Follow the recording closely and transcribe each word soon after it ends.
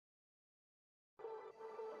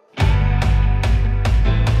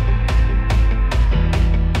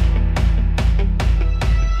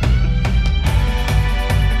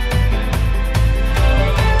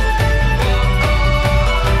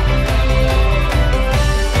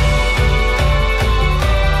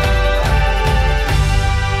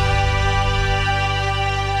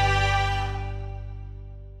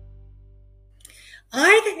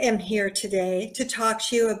am here today to talk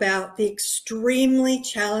to you about the extremely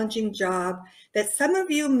challenging job that some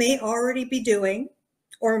of you may already be doing,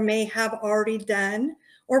 or may have already done,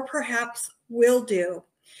 or perhaps will do.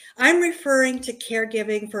 I'm referring to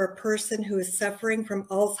caregiving for a person who is suffering from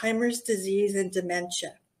Alzheimer's disease and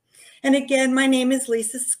dementia. And again, my name is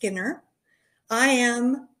Lisa Skinner. I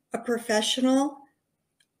am a professional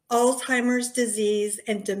Alzheimer's disease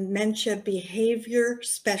and dementia behavior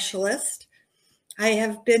specialist. I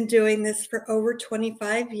have been doing this for over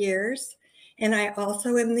 25 years, and I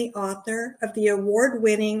also am the author of the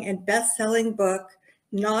award-winning and best-selling book,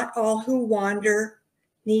 Not All Who Wander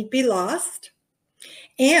Need Be Lost,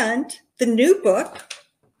 and the new book,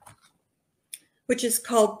 which is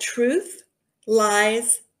called Truth,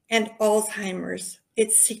 Lies, and Alzheimer's,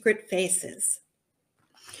 Its Secret Faces.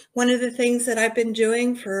 One of the things that I've been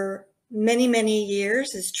doing for many, many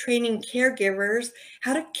years is training caregivers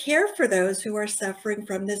how to care for those who are suffering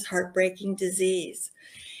from this heartbreaking disease.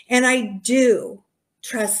 And I do,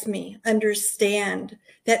 trust me, understand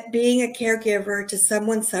that being a caregiver to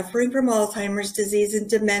someone suffering from Alzheimer's disease and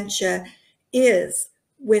dementia is,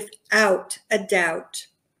 without a doubt,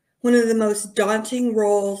 one of the most daunting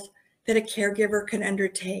roles that a caregiver can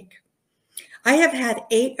undertake. I have had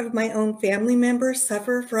 8 of my own family members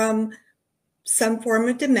suffer from some form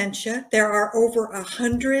of dementia. There are over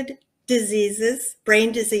 100 diseases,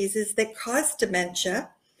 brain diseases, that cause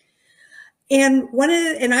dementia. And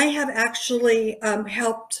I have actually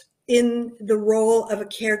helped in the role of a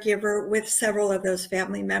caregiver with several of those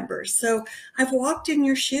family members. So I've walked in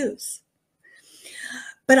your shoes.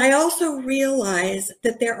 But I also realize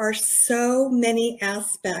that there are so many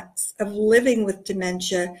aspects of living with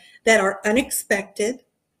dementia that are unexpected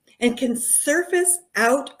and can surface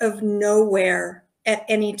out of nowhere at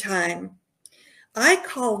any time. I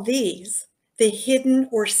call these the hidden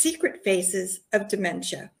or secret faces of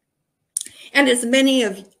dementia. And as many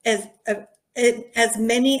of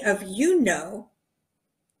you know,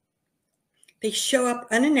 they show up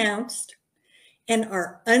unannounced and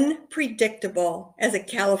are unpredictable as a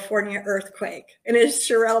California earthquake. And as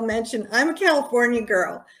Sherelle mentioned, I'm a California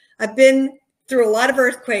girl. I've been through a lot of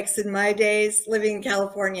earthquakes in my days living in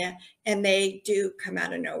California, and they do come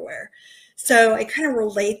out of nowhere. So I kind of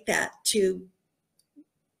relate that to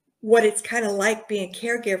what it's kind of like being a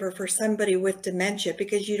caregiver for somebody with dementia,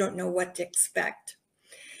 because you don't know what to expect.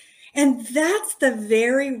 And that's the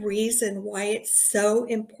very reason why it's so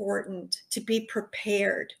important to be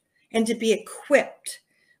prepared and to be equipped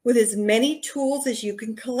with as many tools as you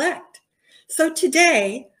can collect. So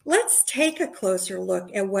today, let's take a closer look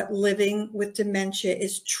at what living with dementia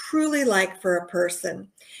is truly like for a person,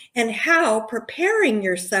 and how preparing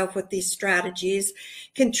yourself with these strategies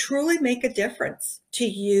can truly make a difference to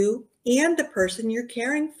you and the person you're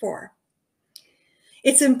caring for.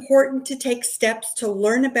 It's important to take steps to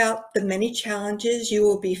learn about the many challenges you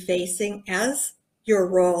will be facing as your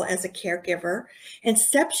role as a caregiver, and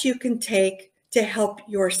steps you can take to help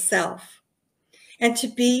yourself and to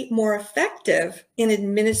be more effective in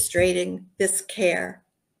administrating this care.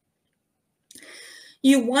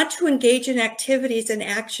 You want to engage in activities and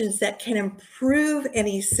actions that can improve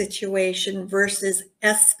any situation versus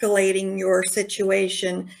escalating your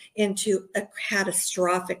situation into a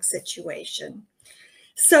catastrophic situation.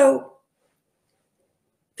 So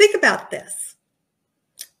think about this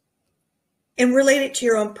and relate it to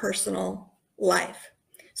your own personal life.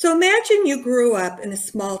 So imagine you grew up in a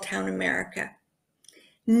small town America,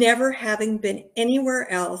 never having been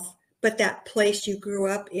anywhere else but that place you grew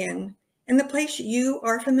up in and the place you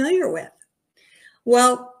are familiar with.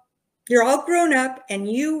 Well, you're all grown up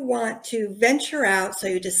and you want to venture out, so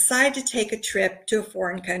you decide to take a trip to a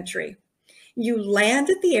foreign country. You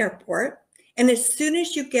land at the airport, and as soon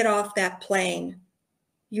as you get off that plane,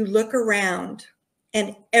 you look around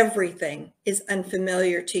and everything is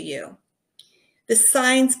unfamiliar to you. The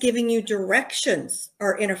signs giving you directions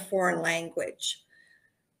are in a foreign language.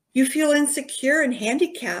 You feel insecure and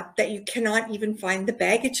handicapped that you cannot even find the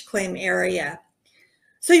baggage claim area.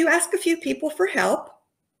 So you ask a few people for help,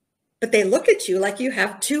 but they look at you like you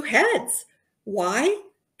have 2 heads. Why?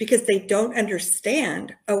 Because they don't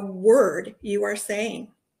understand a word you are saying.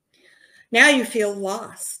 Now you feel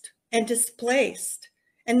lost and displaced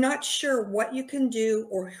and not sure what you can do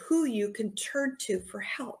or who you can turn to for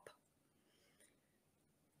help.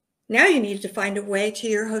 Now you need to find a way to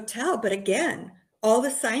your hotel, but again, all the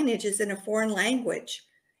signage is in a foreign language,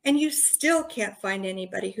 and you still can't find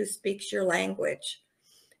anybody who speaks your language.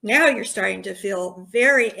 Now you're starting to feel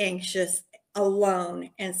very anxious,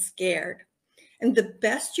 alone, and scared. And the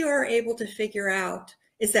best you are able to figure out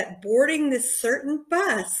is that boarding this certain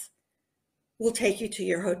bus will take you to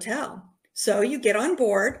your hotel. So you get on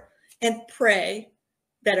board and pray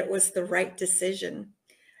that it was the right decision.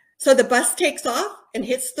 So the bus takes off and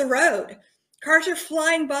hits the road. Cars are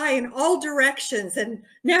flying by in all directions. And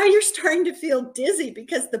now you're starting to feel dizzy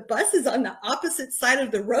because the bus is on the opposite side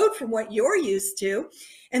of the road from what you're used to.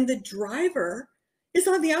 And the driver is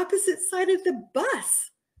on the opposite side of the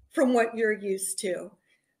bus from what you're used to.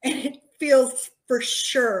 And it feels for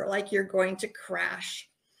sure like you're going to crash.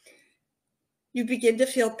 You begin to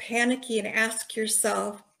feel panicky and ask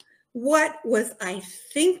yourself, what was I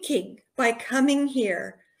thinking by coming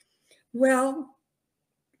here? Well,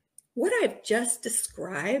 what I've just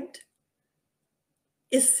described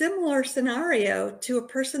is a similar scenario to a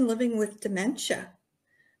person living with dementia,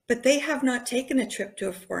 but they have not taken a trip to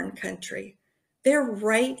a foreign country. They're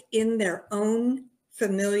right in their own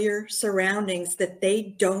familiar surroundings that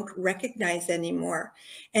they don't recognize anymore.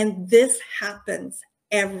 And this happens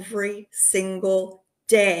every single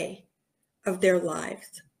day of their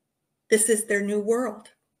lives. This is their new world.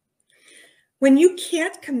 When you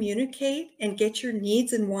can't communicate and get your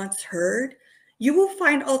needs and wants heard, you will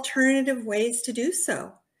find alternative ways to do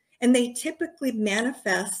so. And they typically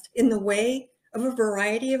manifest in the way of a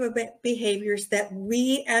variety of behaviors that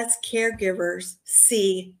we as caregivers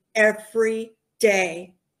see every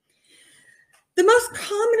day. The most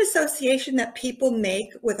common association that people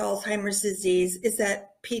make with Alzheimer's disease is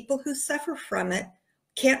that people who suffer from it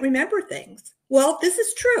can't remember things. Well, this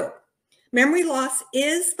is true. Memory loss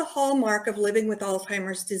is the hallmark of living with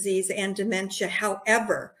Alzheimer's disease and dementia.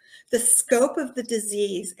 However, the scope of the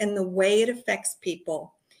disease and the way it affects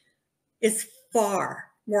people is far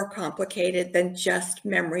more complicated than just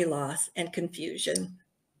memory loss and confusion.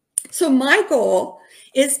 So my goal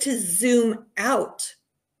is to zoom out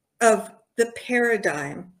of the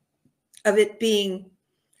paradigm of it being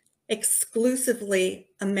exclusively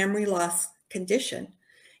a memory loss condition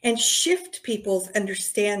and shift people's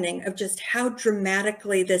understanding of just how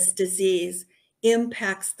dramatically this disease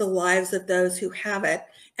impacts the lives of those who have it,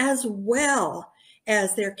 as well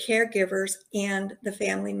as their caregivers and the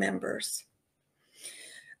family members.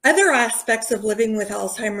 Other aspects of living with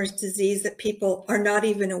Alzheimer's disease that people are not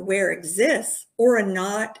even aware exists or are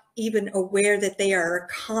not even aware that they are a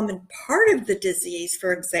common part of the disease,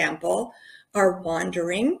 for example, are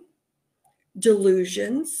wandering,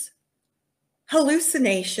 delusions,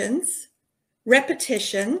 hallucinations,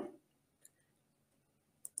 repetition,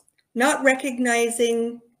 not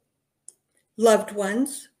recognizing loved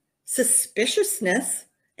ones, suspiciousness,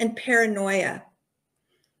 and paranoia.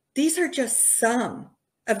 These are just some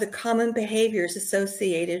of the common behaviors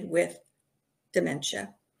associated with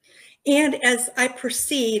dementia. And as I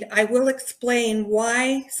proceed, I will explain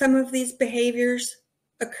why some of these behaviors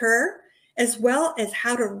occur, as well as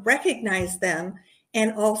how to recognize them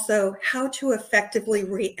and also how to effectively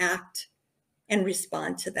react and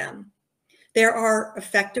respond to them. There are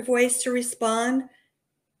effective ways to respond,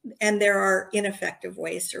 and there are ineffective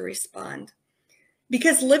ways to respond.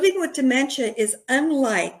 Because living with dementia is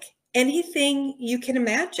unlike anything you can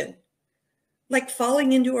imagine, like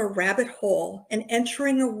falling into a rabbit hole and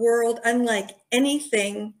entering a world unlike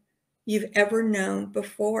anything you've ever known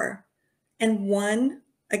before, and one,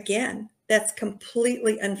 again, that's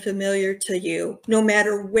completely unfamiliar to you, no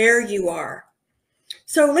matter where you are.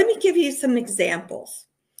 So let me give you some examples.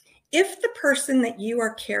 If the person that you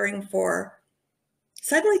are caring for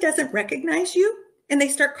suddenly doesn't recognize you and they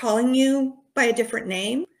start calling you by a different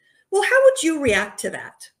name, well, how would you react to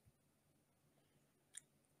that?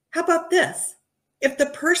 How about this? If the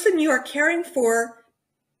person you are caring for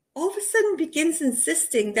all of a sudden begins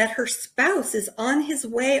insisting that her spouse is on his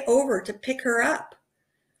way over to pick her up,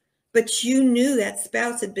 but you knew that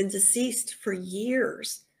spouse had been deceased for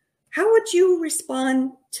years, how would you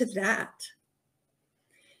respond to that?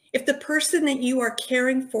 If the person that you are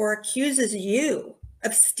caring for accuses you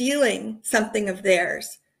of stealing something of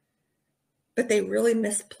theirs, but they really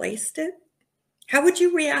misplaced it, how would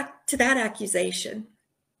you react to that accusation?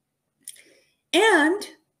 And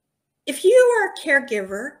if you are a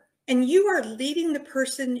caregiver and you are leading the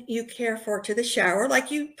person you care for to the shower, like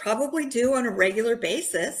you probably do on a regular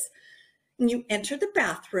basis, and you enter the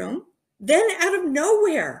bathroom, then out of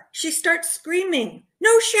nowhere, she starts screaming,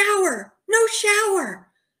 "No shower, no shower."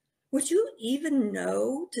 Would you even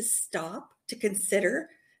know to stop to consider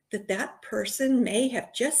that that person may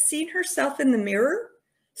have just seen herself in the mirror,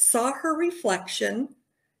 saw her reflection,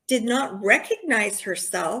 did not recognize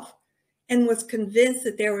herself, and was convinced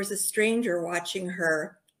that there was a stranger watching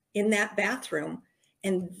her in that bathroom,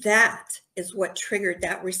 and that is what triggered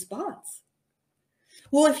that response?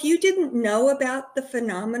 Well, if you didn't know about the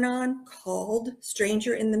phenomenon called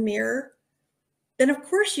stranger in the mirror, then of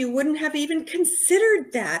course you wouldn't have even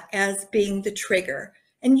considered that as being the trigger,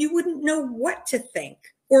 and you wouldn't know what to think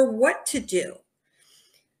or what to do.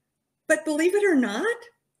 But believe it or not,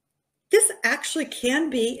 this actually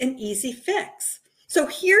can be an easy fix. So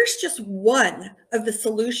here's just one of the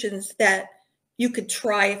solutions that you could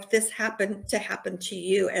try if this happened to happen to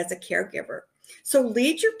you as a caregiver. So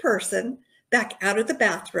lead your person back out of the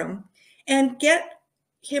bathroom and get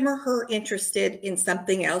him or her interested in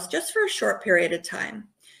something else just for a short period of time.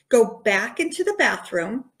 Go back into the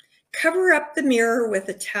bathroom, cover up the mirror with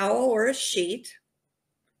a towel or a sheet,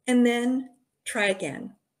 and then try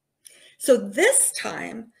again. So this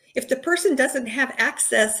time, if the person doesn't have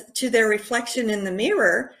access to their reflection in the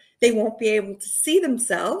mirror, they won't be able to see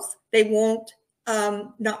themselves. They won't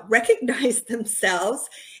not recognize themselves.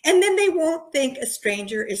 And then they won't think a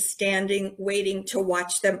stranger is standing waiting to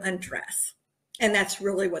watch them undress. And that's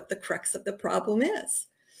really what the crux of the problem is.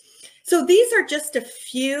 So these are just a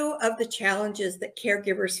few of the challenges that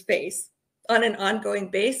caregivers face on an ongoing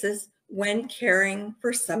basis when caring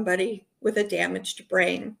for somebody with a damaged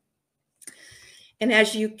brain. And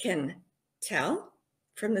as you can tell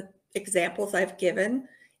from the examples I've given,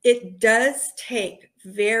 it does take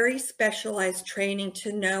very specialized training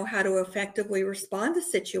to know how to effectively respond to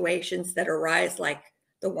situations that arise like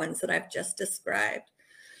the ones that I've just described.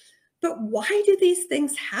 But why do these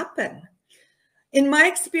things happen? In my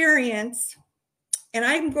experience, and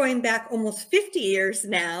I'm going back almost 50 years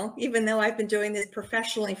now, even though I've been doing this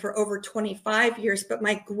professionally for over 25 years, but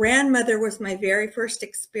my grandmother was my very first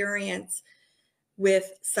experience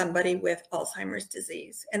with somebody with Alzheimer's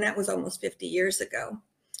disease. And that was almost 50 years ago.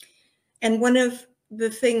 And one of the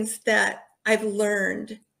things that I've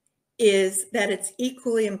learned is that it's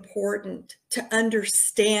equally important to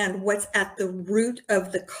understand what's at the root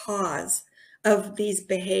of the cause of these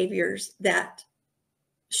behaviors that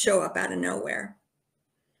show up out of nowhere.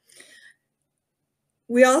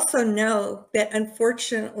 We also know that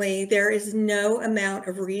unfortunately, there is no amount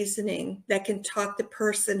of reasoning that can talk the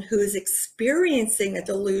person who is experiencing a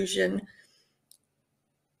delusion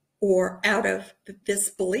or out of this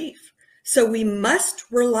belief. So we must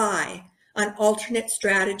rely on alternate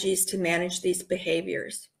strategies to manage these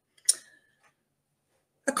behaviors.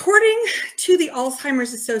 According to the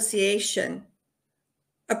Alzheimer's Association,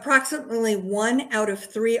 approximately 1 out of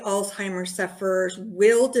 3 Alzheimer's sufferers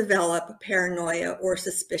will develop paranoia or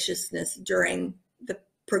suspiciousness during the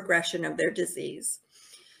progression of their disease.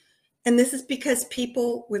 And this is because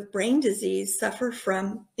people with brain disease suffer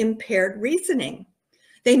from impaired reasoning.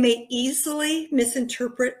 They may easily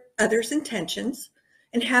misinterpret others' intentions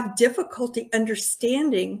and have difficulty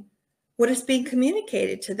understanding what is being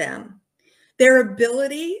communicated to them. Their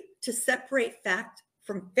ability to separate fact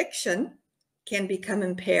from fiction can become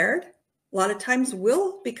impaired, a lot of times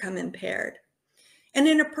will become impaired. And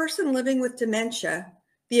in a person living with dementia,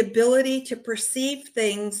 the ability to perceive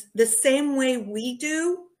things the same way we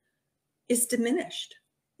do is diminished.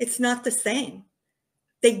 It's not the same.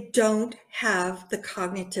 They don't have the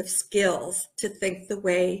cognitive skills to think the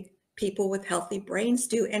way people with healthy brains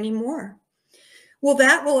do anymore. Well,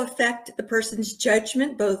 that will affect the person's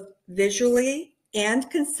judgment, both visually and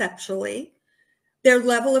conceptually. Their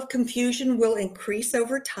level of confusion will increase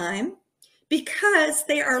over time because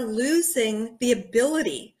they are losing the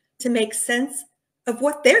ability to make sense of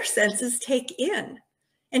what their senses take in.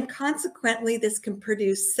 And consequently, this can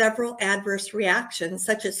produce several adverse reactions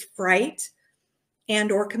such as fright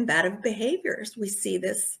and or combative behaviors. We see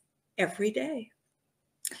this every day.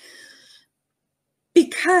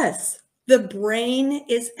 Because the brain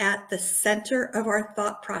is at the center of our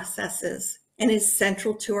thought processes and is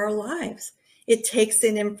central to our lives. It takes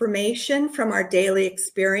in information from our daily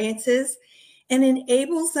experiences and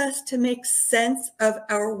enables us to make sense of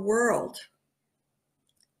our world.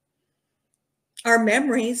 Our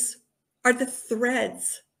memories are the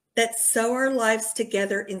threads that sew our lives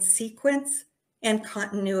together in sequence and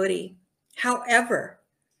continuity. However,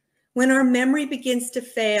 when our memory begins to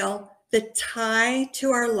fail, the tie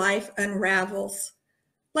to our life unravels.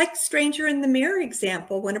 Like stranger in the mirror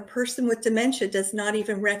example, when a person with dementia does not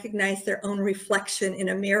even recognize their own reflection in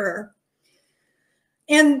a mirror.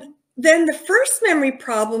 And then the first memory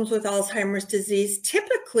problems with Alzheimer's disease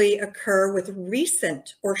typically occur with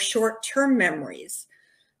recent or short-term memories.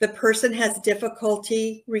 The person has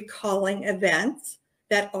difficulty recalling events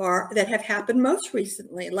that have happened most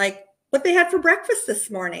recently, like what they had for breakfast this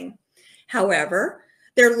morning. However,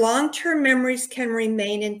 their long-term memories can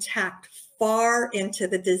remain intact far into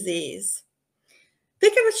the disease.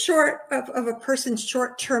 Think of a person's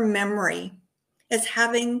short-term memory as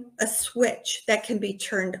having a switch that can be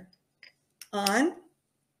turned on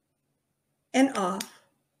and off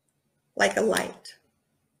like a light.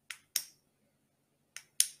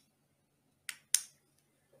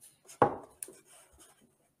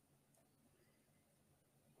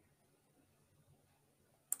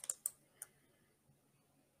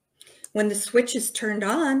 When the switch is turned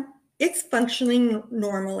on, it's functioning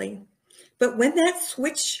normally. But when that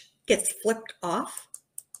switch gets flipped off,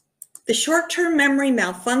 the short-term memory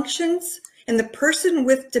malfunctions, and the person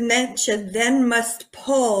with dementia then must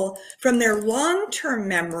pull from their long-term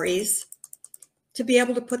memories to be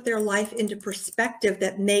able to put their life into perspective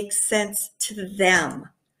that makes sense to them,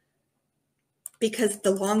 because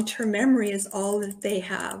the long-term memory is all that they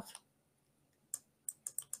have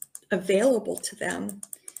available to them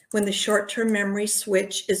when the short-term memory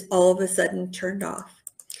switch is all of a sudden turned off.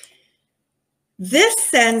 This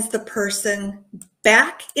sends the person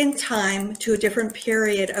back in time to a different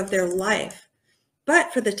period of their life.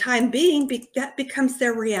 But for the time being, that becomes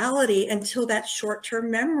their reality until that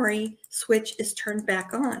short-term memory switch is turned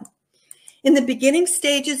back on. In the beginning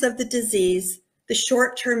stages of the disease, the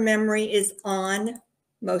short-term memory is on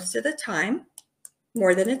most of the time,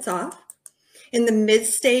 more than it's off. In the mid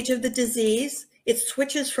stage of the disease, it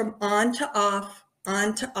switches from on to off,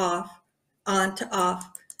 on to off, on to off,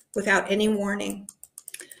 without any warning.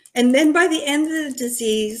 And then by the end of the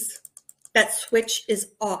disease, that switch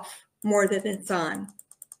is off more than it's on.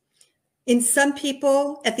 In some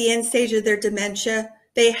people, at the end stage of their dementia,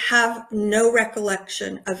 they have no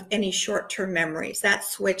recollection of any short-term memories. That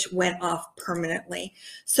switch went off permanently.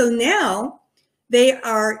 So now they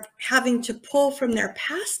are having to pull from their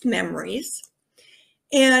past memories,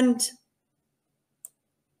 and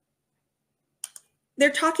they're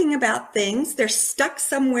talking about things, they're stuck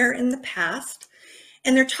somewhere in the past,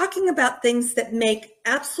 and they're talking about things that make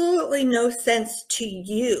absolutely no sense to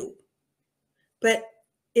you, but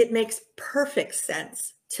it makes perfect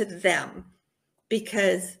sense to them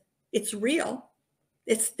because it's real.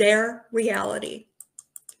 It's their reality.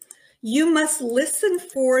 You must listen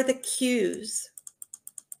for the cues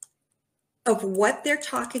of what they're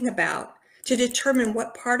talking about to determine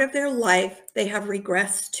what part of their life they have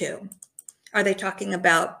regressed to. Are they talking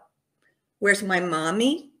about, where's my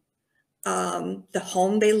mommy? The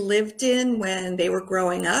home they lived in when they were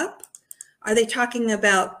growing up? Are they talking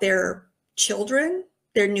about their children,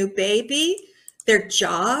 their new baby, their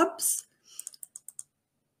jobs?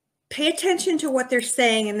 Pay attention to what they're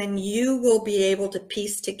saying, and then you will be able to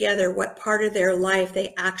piece together what part of their life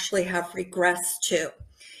they actually have regressed to.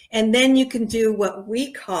 And then you can do what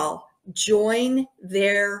we call join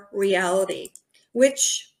their reality,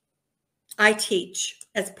 which I teach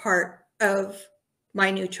as part of my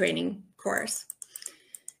new training course.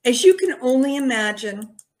 As you can only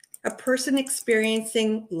imagine, a person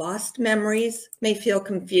experiencing lost memories may feel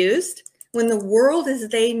confused when the world as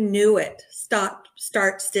they knew it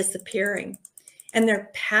starts disappearing, and their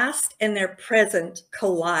past and their present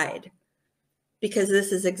collide, because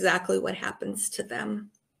this is exactly what happens to them.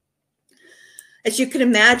 As you can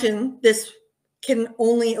imagine, this can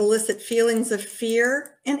only elicit feelings of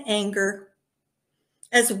fear and anger,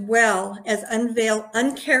 as well as unveil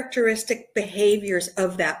uncharacteristic behaviors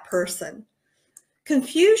of that person.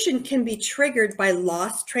 Confusion can be triggered by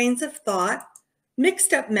lost trains of thought,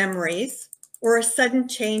 mixed up memories, or a sudden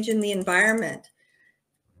change in the environment.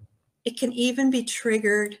 It can even be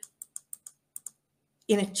triggered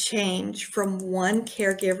in a change from one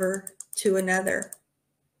caregiver to another.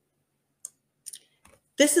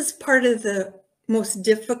 This is part of the most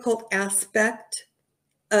difficult aspect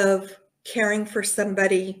of caring for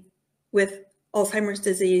somebody with Alzheimer's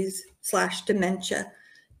disease / dementia,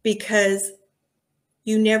 because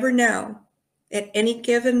you never know at any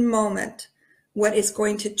given moment what is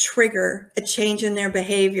going to trigger a change in their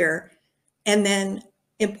behavior, and then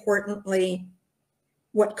importantly,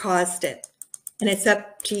 what caused it. And it's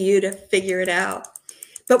up to you to figure it out.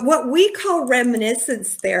 But what we call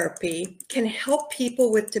reminiscence therapy can help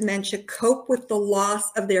people with dementia cope with the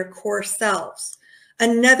loss of their core selves,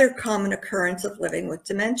 another common occurrence of living with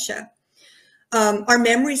dementia. Our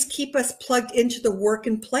memories keep us plugged into the work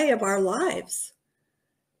and play of our lives,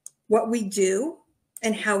 what we do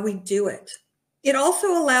and how we do it. It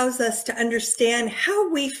also allows us to understand how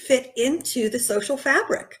we fit into the social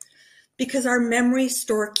fabric, because our memories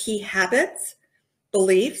store key habits,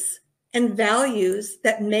 beliefs, and values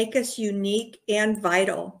that make us unique and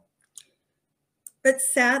vital. But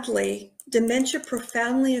sadly, dementia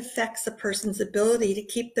profoundly affects a person's ability to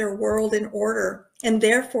keep their world in order, and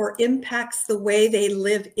therefore impacts the way they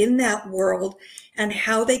live in that world and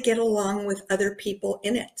how they get along with other people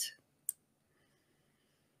in it.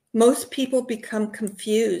 Most people become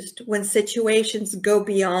confused when situations go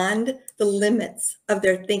beyond the limits of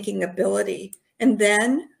their thinking ability. And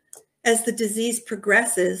then, as the disease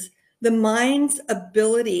progresses, the mind's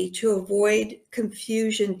ability to avoid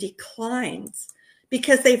confusion declines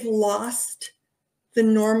because they've lost the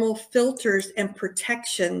normal filters and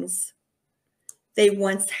protections they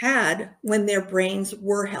once had when their brains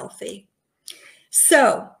were healthy.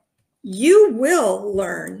 So you will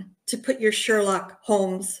learn to put your Sherlock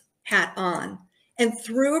Holmes hat on, and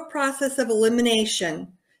through a process of elimination,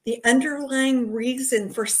 the underlying reason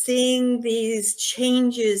for seeing these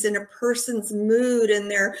changes in a person's mood and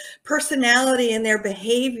their personality and their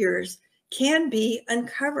behaviors can be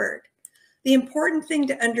uncovered. The important thing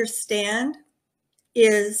to understand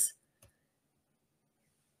is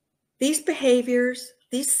these behaviors,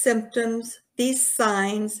 these symptoms, these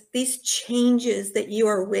signs, these changes that you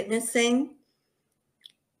are witnessing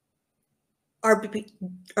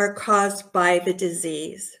are caused by the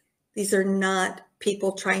disease. These are not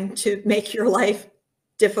people trying to make your life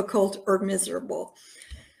difficult or miserable.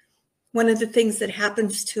 One of the things that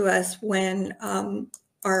happens to us when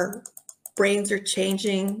our brains are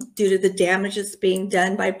changing due to the damages being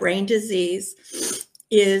done by brain disease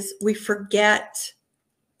is we forget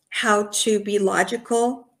how to be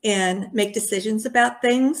logical and make decisions about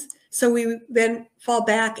things. So we then fall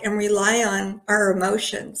back and rely on our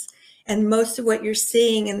emotions. And most of what you're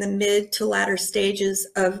seeing in the mid to latter stages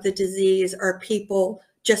of the disease are people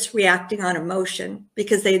just reacting on emotion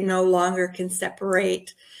because they no longer can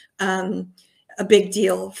separate a big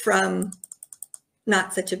deal from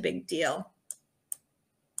not such a big deal.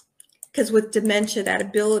 Because with dementia, that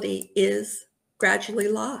ability is gradually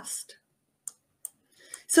lost.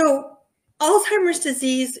 So Alzheimer's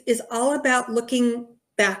disease is all about looking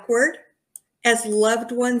backward as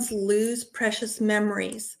loved ones lose precious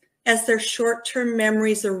memories, as their short-term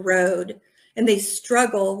memories erode and they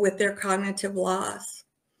struggle with their cognitive loss.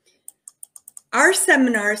 Our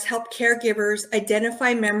seminars help caregivers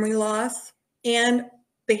identify memory loss and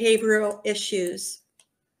behavioral issues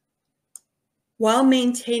while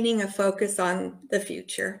maintaining a focus on the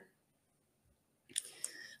future.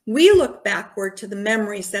 We look backward to the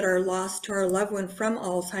memories that are lost to our loved one from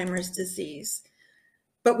Alzheimer's disease,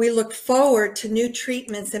 but we look forward to new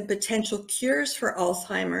treatments and potential cures for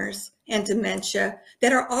Alzheimer's and dementia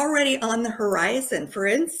that are already on the horizon. For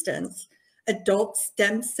instance, adult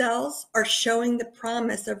stem cells are showing the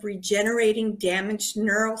promise of regenerating damaged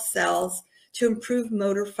neural cells to improve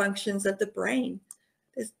motor functions of the brain.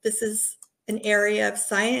 This is an area of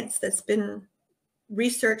science that's been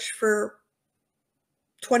researched for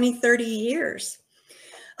 20, 30 years.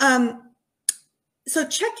 So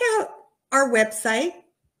check out our website,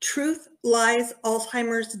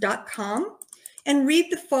 truthliesalzheimers.com, and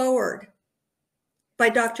read the foreword by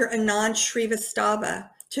Dr. Anand Shrivastava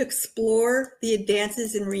to explore the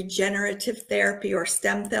advances in regenerative therapy or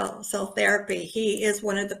stem cell therapy. He is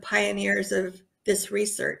one of the pioneers of this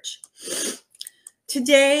research.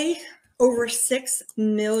 Today, over 6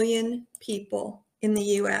 million people in the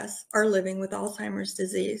US are living with Alzheimer's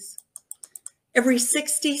disease. Every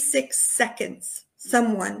 66 seconds,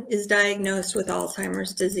 someone is diagnosed with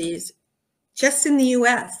Alzheimer's disease, just in the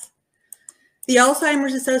US. The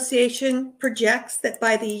Alzheimer's Association projects that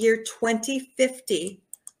by the year 2050,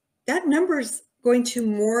 that number is going to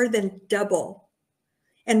more than double.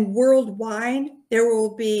 And worldwide, there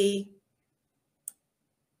will be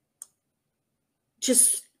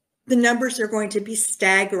the numbers are going to be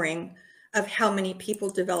staggering of how many people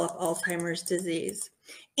develop Alzheimer's disease.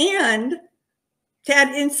 And to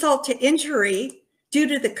add insult to injury, due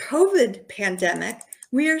to the COVID pandemic,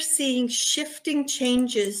 we are seeing shifting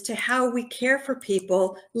changes to how we care for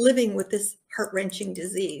people living with this heart-wrenching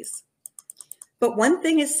disease. But one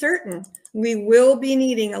thing is certain, we will be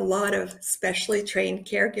needing a lot of specially trained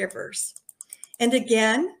caregivers. And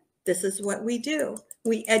again, this is what we do.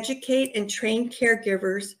 We educate and train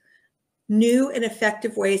caregivers new and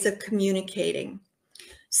effective ways of communicating.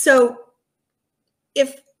 So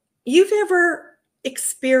if you've ever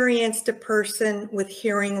experienced a person with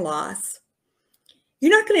hearing loss,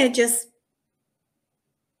 you're not going to just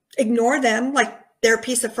ignore them like they're a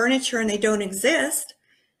piece of furniture and they don't exist.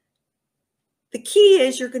 The key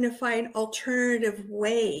is you're going to find alternative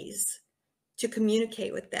ways to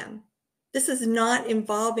communicate with them. This is not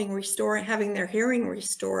involving having their hearing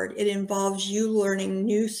restored. It involves you learning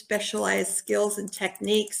new specialized skills and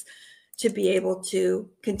techniques to be able to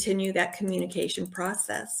continue that communication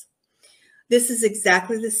process. This is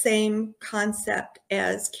exactly the same concept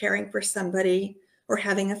as caring for somebody or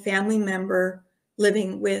having a family member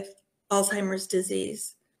living with Alzheimer's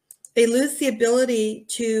disease. They lose the ability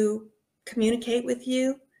to communicate with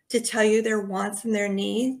you, to tell you their wants and their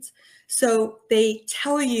needs. So they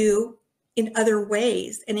tell you in other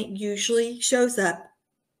ways, and it usually shows up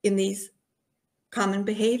in these common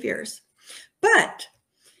behaviors. But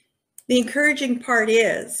the encouraging part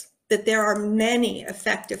is that there are many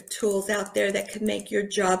effective tools out there that can make your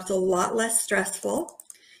jobs a lot less stressful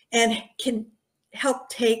and can help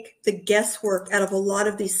take the guesswork out of a lot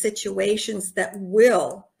of these situations that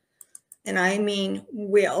will, and I mean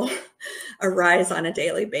will, arise on a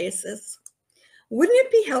daily basis. Wouldn't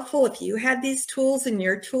it be helpful if you had these tools in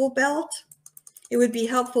your tool belt? It would be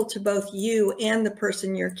helpful to both you and the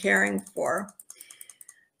person you're caring for.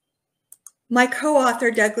 My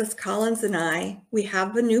co-author, Douglas Collins, and I, we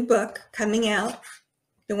have a new book coming out.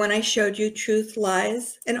 The one I showed you, Truth,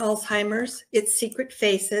 Lies, and Alzheimer's, Its Secret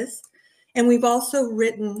Faces. And we've also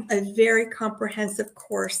written a very comprehensive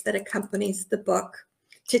course that accompanies the book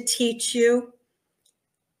to teach you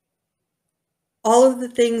all of the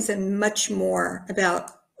things and much more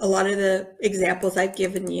about a lot of the examples I've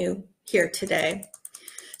given you here today.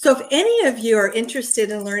 So if any of you are interested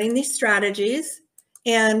in learning these strategies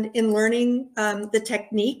and in learning the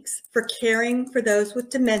techniques for caring for those with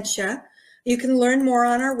dementia, you can learn more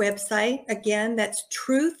on our website. Again, that's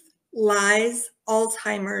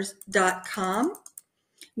truthliesalzheimers.com.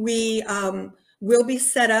 We will be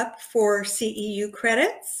set up for CEU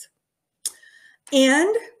credits.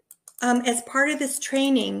 And as part of this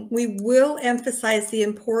training, we will emphasize the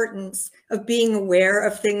importance of being aware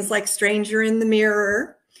of things like stranger in the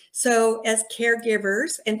mirror. So as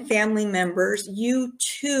caregivers and family members, you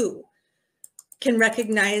too can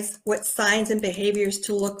recognize what signs and behaviors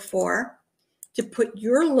to look for to put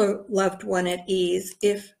your loved one at ease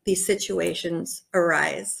if these situations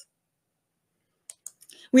arise.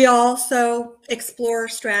 We also explore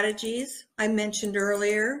strategies I mentioned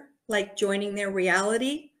earlier, like joining their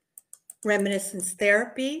reality, reminiscence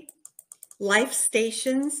therapy, life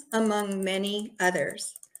stations, among many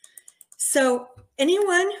others. So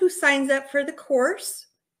anyone who signs up for the course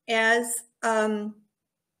as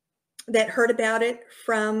that heard about it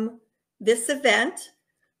from this event,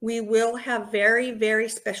 we will have very, very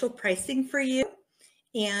special pricing for you.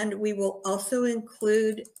 And we will also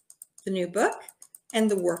include the new book and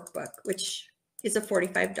the workbook, which is a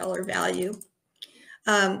 $45 value.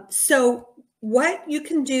 So what you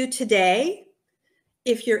can do today,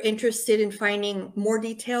 if you're interested in finding more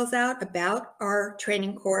details out about our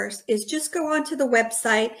training course, is just go onto the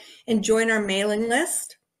website and join our mailing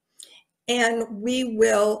list. And we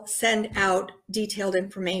will send out detailed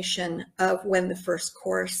information of when the first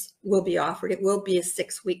course will be offered. It will be a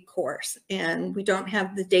 6-week course, and we don't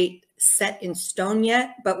have the date set in stone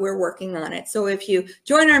yet, but we're working on it. So if you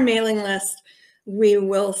join our mailing list, we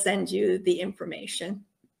will send you the information.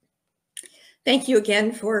 Thank you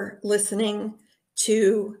again for listening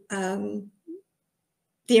to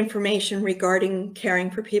the information regarding caring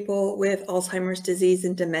for people with Alzheimer's disease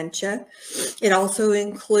and dementia. It also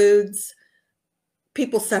includes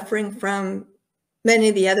people suffering from many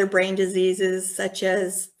of the other brain diseases, such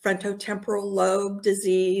as frontotemporal lobe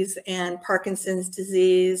disease and Parkinson's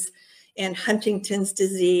disease and Huntington's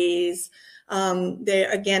disease.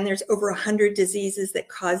 Again, there's over 100 diseases that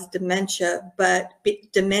cause dementia, but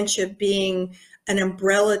dementia being an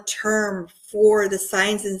umbrella term for the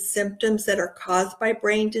signs and symptoms that are caused by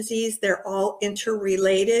brain disease, they're all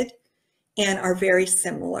interrelated and are very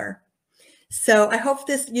similar. So I hope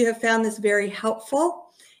you have found this very helpful,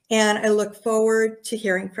 and I look forward to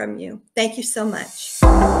hearing from you. Thank you so much.